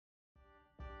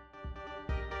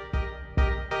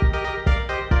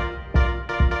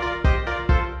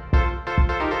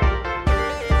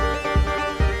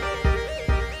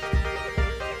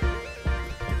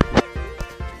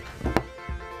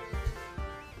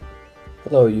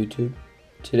Hello YouTube.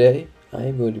 Today I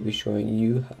am going to be showing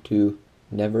you how to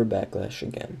never backlash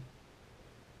again.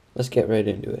 Let's get right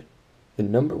into it. The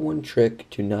number one trick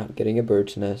to not getting a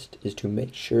bird's nest is to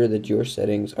make sure that your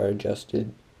settings are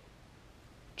adjusted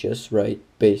just right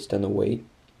based on the weight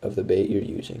of the bait you're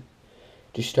using.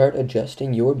 To start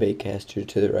adjusting your bait caster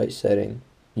to the right setting,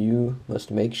 you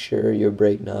must make sure your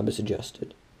brake knob is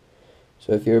adjusted.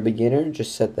 So if you're a beginner,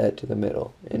 just set that to the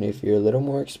middle, and if you're a little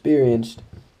more experienced,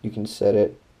 you can set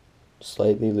it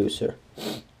slightly looser.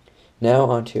 Now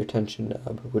onto your tension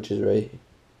knob, which is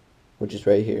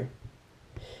right here.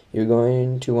 You're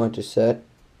going to want to set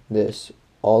this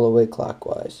all the way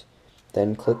clockwise.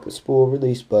 Then click the spool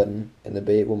release button and the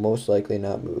bait will most likely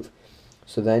not move.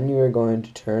 So then you are going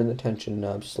to turn the tension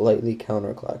knob slightly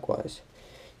counterclockwise.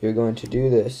 You're going to do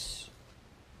this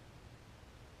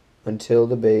until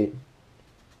the bait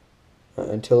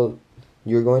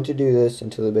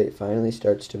finally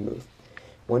starts to move.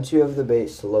 Once you have the bait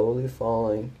slowly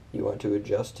falling, you want to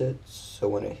adjust it so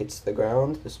when it hits the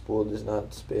ground, the spool does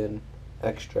not spin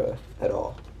extra at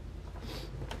all.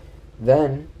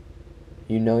 Then,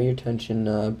 you know your tension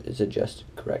knob is adjusted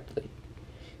correctly.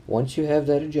 Once you have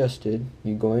that adjusted,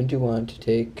 you're going to want to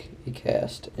take a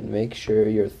cast and make sure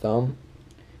your thumb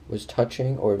was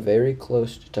touching or very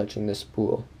close to touching the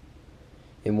spool.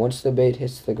 And once the bait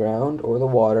hits the ground or the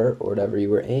water or whatever you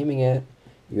were aiming at,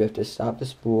 you have to stop the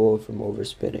spool from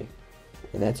overspinning.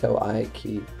 And that's how I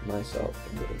keep myself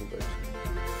from getting a bird's nest.